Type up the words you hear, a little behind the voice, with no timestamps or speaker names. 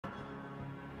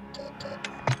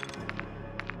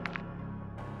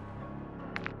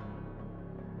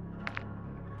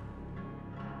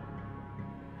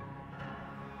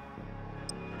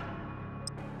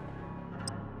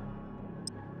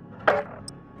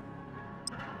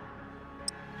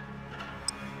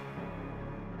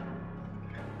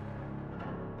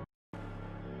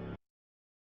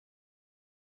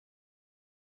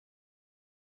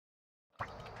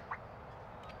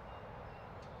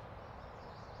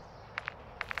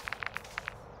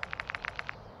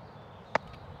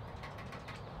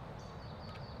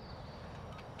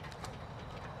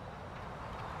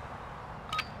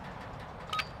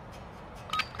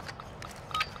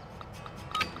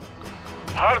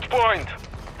Hard point.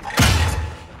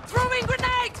 Throwing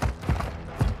grenade!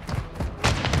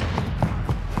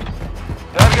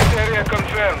 Target area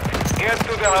confirmed. Get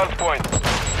to the hard point.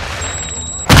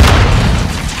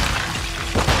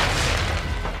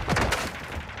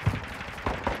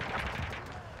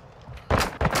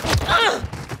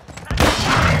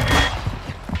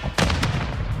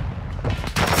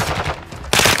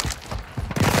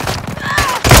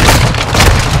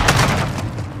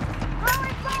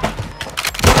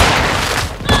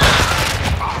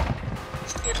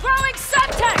 Throwing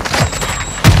Semtex!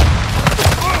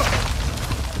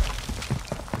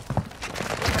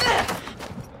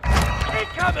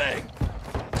 Incoming!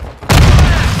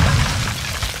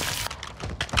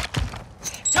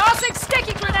 Tossing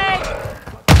sticky grenade!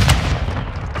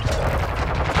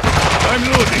 I'm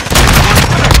loading.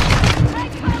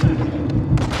 Take cover!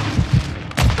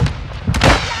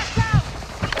 Blast out!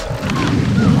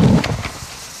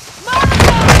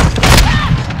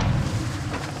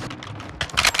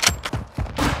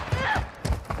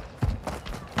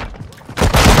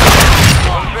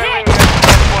 Confirming next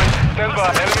hard point. Stand by.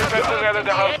 Enemy personnel at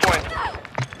the hard point.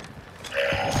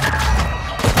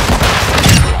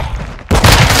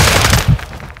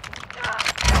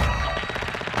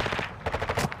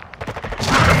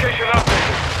 Location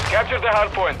updated. Capture the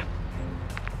hard point.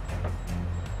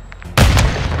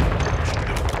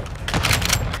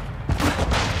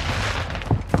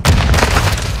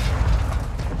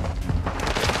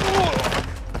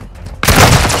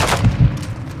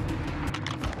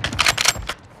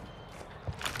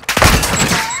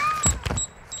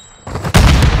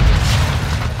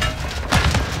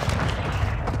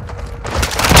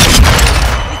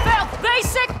 We failed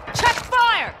basic! Check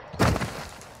fire!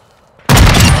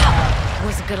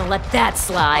 Wasn't gonna let that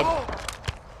slide.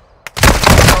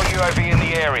 No UAV in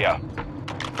the area.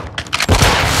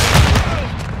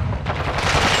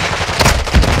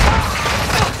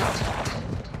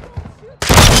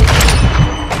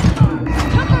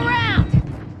 Come around!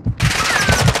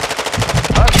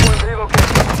 Hard point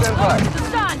relocated. Stand by. Close to the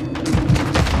sun!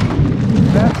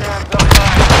 Left hand up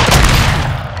high.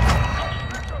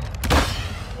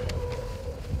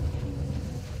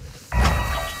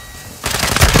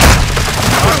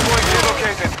 Hard point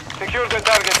relocated. Secure the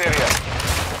target area.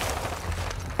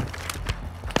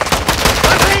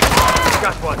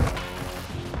 Got one.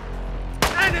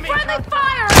 Enemy! Friendly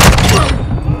fire!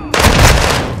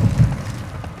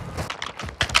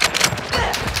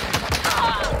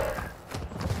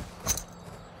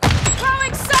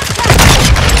 Throwing Semtex!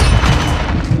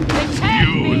 They tagged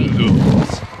me!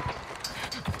 lose.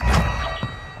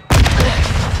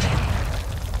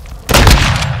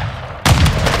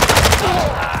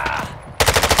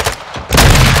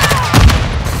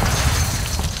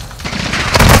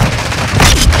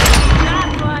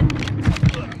 Got one!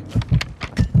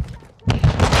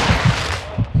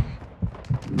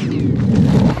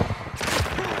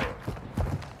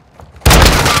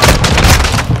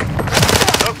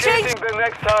 Locating the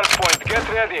next hard point. Get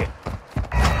ready.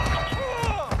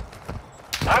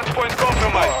 Hard point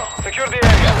compromised. Secure the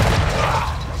area.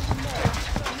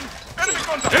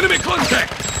 Enemy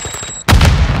contact!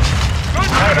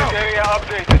 Target area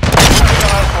updated. Secure the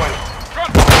hard point.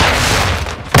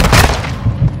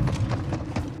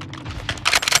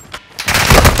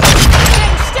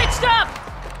 Getting stitched up!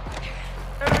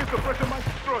 Enemy suppressor mine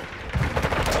destroyed.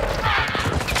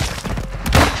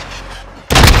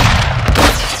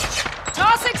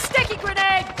 Tossing sticky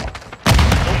grenade!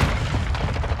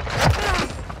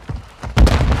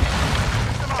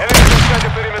 Enemy inside the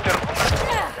perimeter.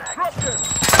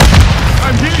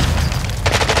 I'm hit!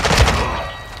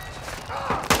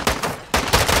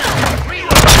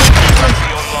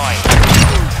 Online.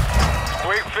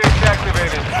 Quick fix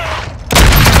activated.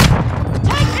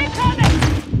 Take incoming!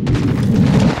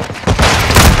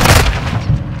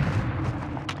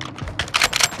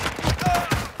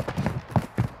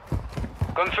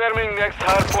 Confirming next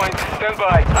hard point. Stand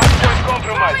by. Hard point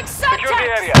compromised. Throwing Secure the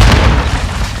Semtex. area.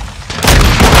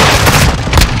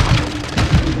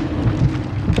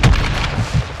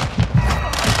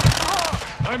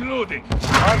 Reloading.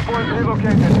 Hardpoint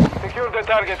relocated. Secure the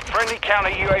target. Friendly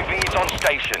counter UAV is on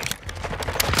station.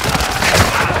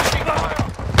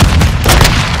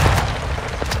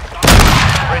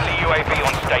 Friendly UAV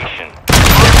on station.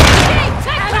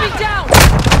 Enemy down!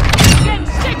 Getting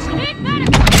stitched! Need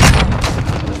medical!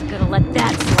 Just gonna let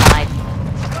that slide.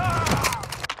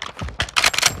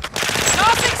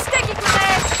 Tossing sticky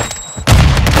grenade!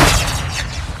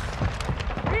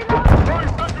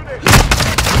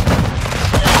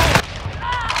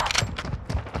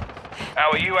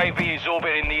 Our UAV is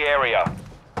orbiting the area.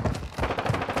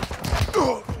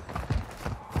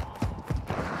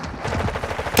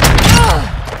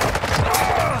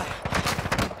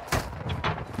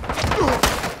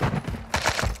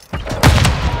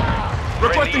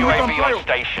 Requesting recon UAV fire. on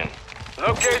station.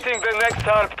 Locating the next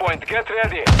hard point. Get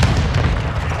ready.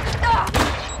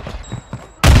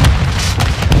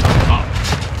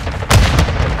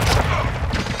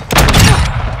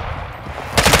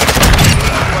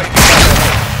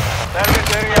 Target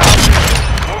area updated.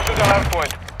 Move to the hard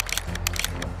point.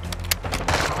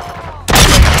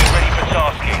 Ready for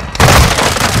tasking.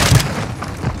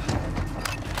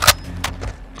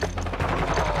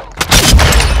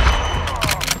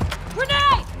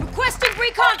 Grenade! Requesting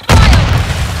recon fire!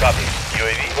 Copy.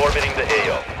 UAV orbiting the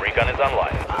AO. Recon is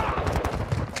online.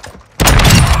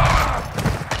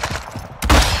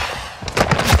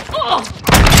 Oh!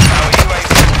 Our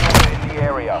UAV is orbiting the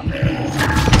area.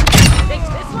 Thinks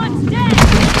this one's dead!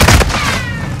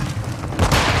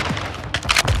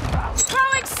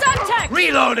 Throwing Semtex!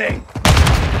 Reloading.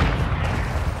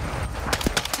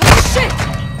 Oh shit!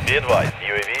 Be advised,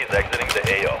 UAV is exiting the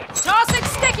AO. Tossing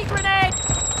sticky grenade!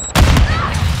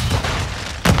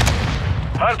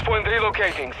 Hardpoint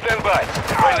relocating. Stand by.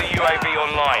 Friendly UAV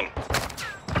online.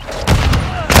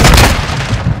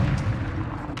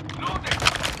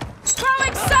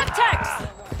 Throwing Semtex!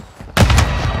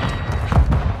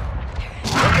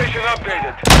 Location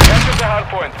updated. Enter the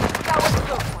hardpoint.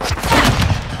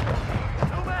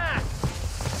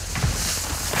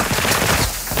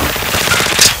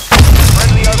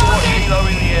 Friendly Overwatch helo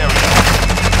in the area.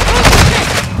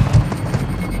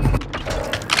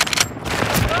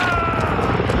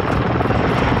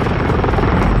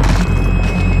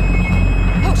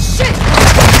 Oh shit!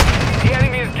 The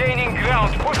enemy is gaining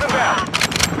ground. Push them back.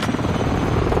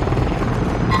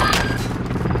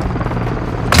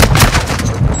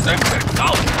 Semtex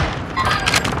down.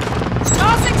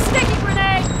 Tossing sticky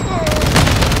grenade!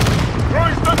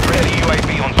 Ready UAV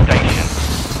on station.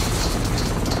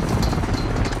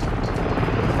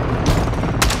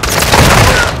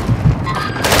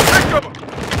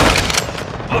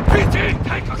 A PT.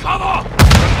 Take a cover.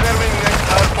 Confirming next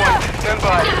hardpoint. Stand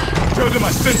by. Show them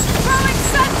my senses. Throwing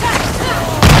Semtex!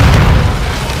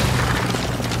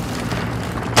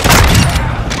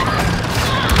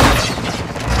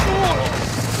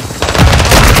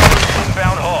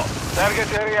 Inbound hot.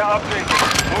 Target area updated.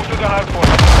 Move to the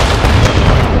hardpoint.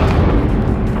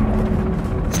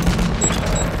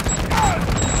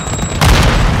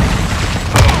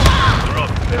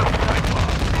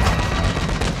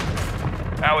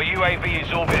 Our UAV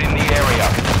is orbiting the area.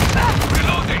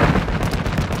 Reloading.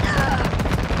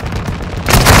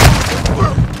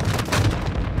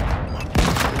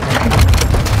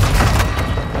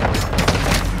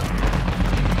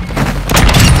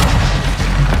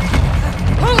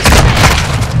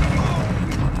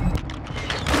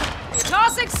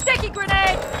 Tossing sticky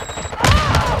grenade!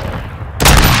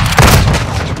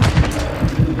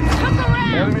 Come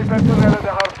around! Enemy personnel at the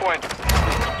hardpoint.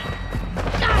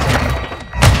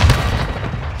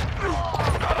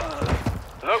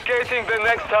 Locating the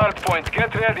next hardpoint.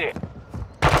 Get ready.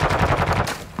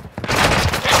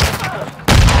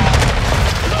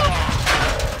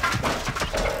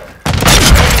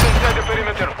 Inside the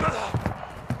perimeter.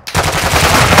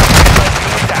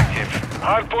 Unit active.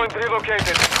 Hardpoint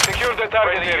relocated. Secure the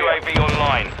target area. UAV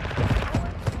online.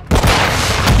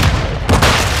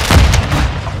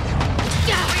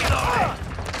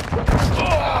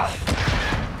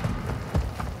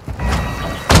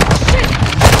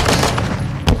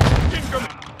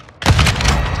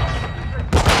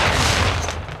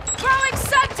 Throwing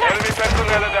Semtex! Enemy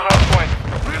personnel at the hardpoint.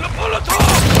 Real Molotov.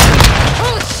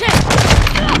 Holy shit!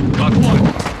 Got one.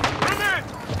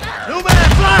 New man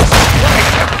flash.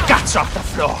 Get the guts off the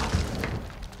floor.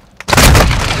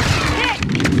 Hit!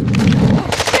 Oh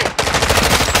shit!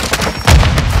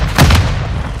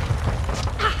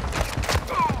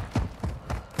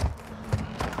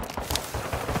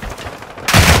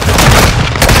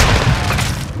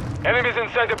 Enemies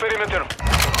inside the perimeter.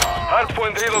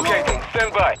 Hardpoint relocating.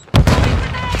 Stand by.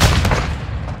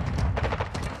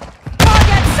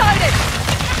 Target sighted!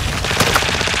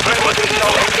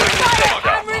 Entering the sector.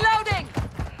 I'm reloading!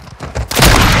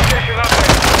 Station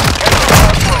update. Get to the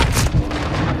hardpoint.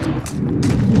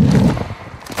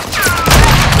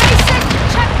 Basic,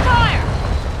 check fire!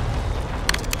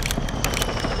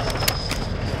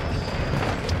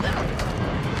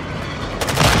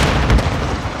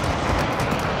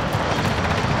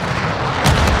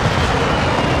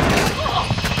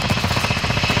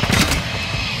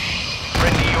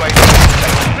 Friendly UAV on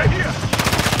station. Right here.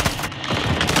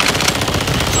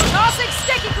 Tossing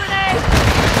sticky grenade!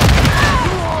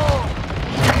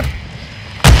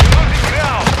 Losing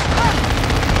ground.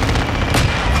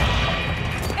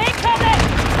 Incoming!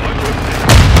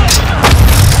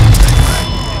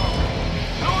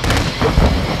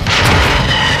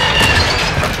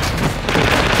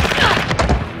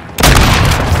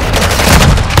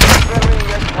 Friendly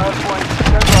next hardpoint.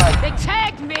 Stand by. They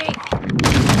tagged me!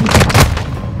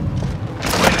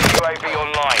 Friendly UAV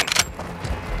online.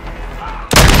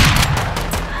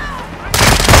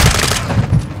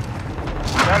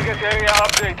 Target area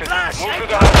updated. Flash, Move to take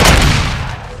the hardpoint.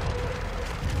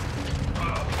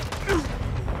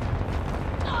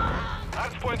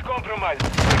 Hardpoint compromised.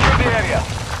 Secure the area.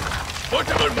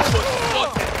 Portable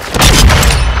mobile.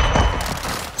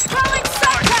 Throwing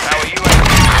subject! Our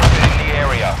UAV is in the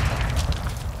area.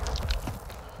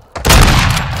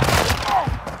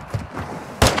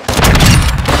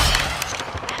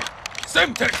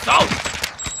 Semtex out.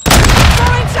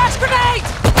 Throwing flash grenade!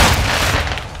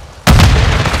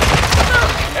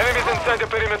 Enemies inside the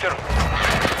perimeter.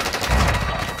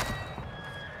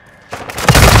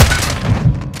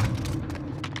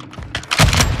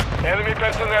 Enemy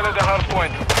personnel at the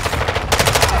hardpoint.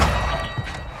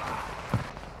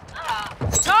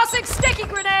 Tossing sticky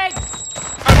grenade!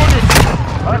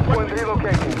 Hardpoint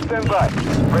relocating. Stand by.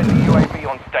 Friendly UAV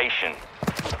on station.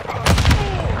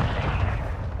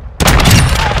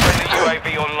 Friendly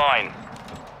UAV online.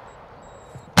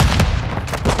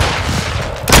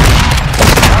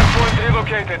 Hardpoint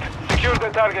relocated. Secure the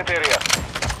target area.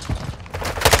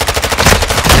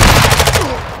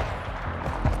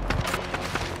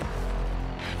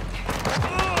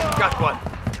 Got one.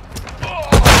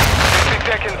 60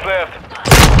 seconds left.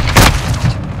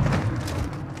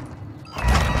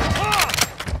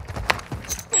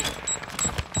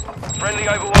 Friendly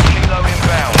Overwatch Kilo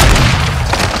inbound.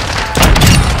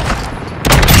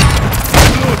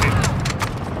 Loaded.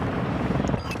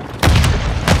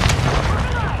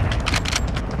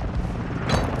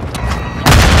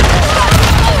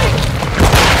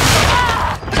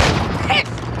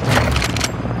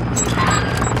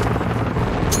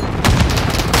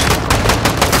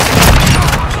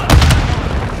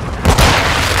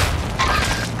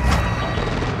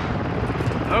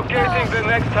 Locating the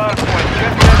next hardpoint.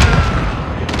 Get ready.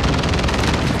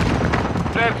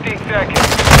 30 seconds.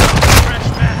 Fresh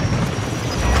man.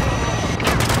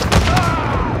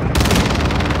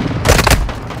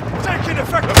 Taking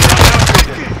effect.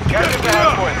 Get to the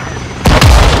hardpoint.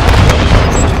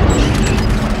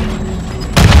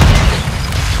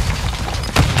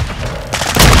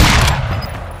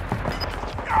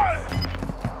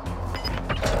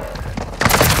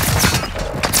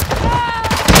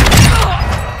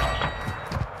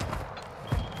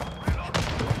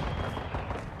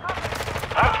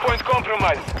 Hardpoint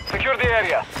compromised. Secure the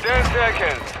area. 10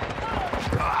 seconds.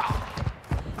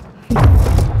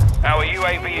 Our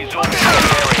UAV is orbiting the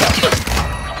area.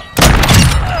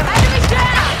 Enemy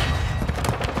down!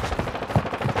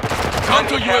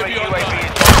 Counter Friendly UAV UAV online.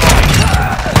 is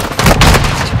online.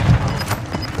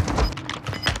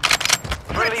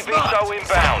 Friendly VTOL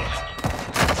inbound.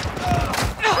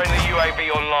 Friendly UAV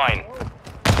online.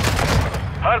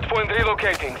 Hardpoint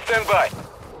relocating. Stand by.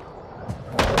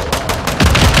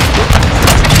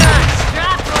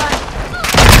 Drop one!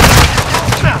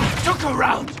 Now, took a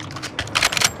round.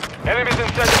 Enemies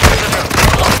inside the perimeter.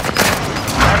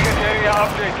 Target area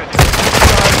updated.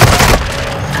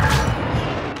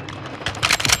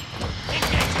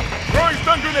 Throwing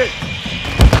stun grenade.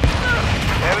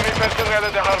 Enemy personnel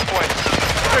at the hardpoint.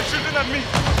 They're shooting at me.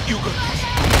 You got this.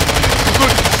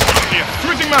 Good. Here.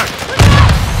 Switching mag.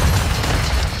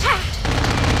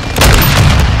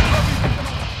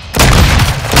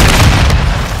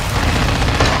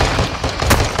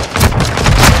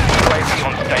 UAV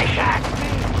on station.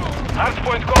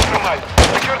 Hardpoint compromised.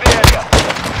 Secure the area.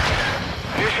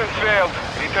 Mission failed.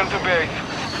 Return to base.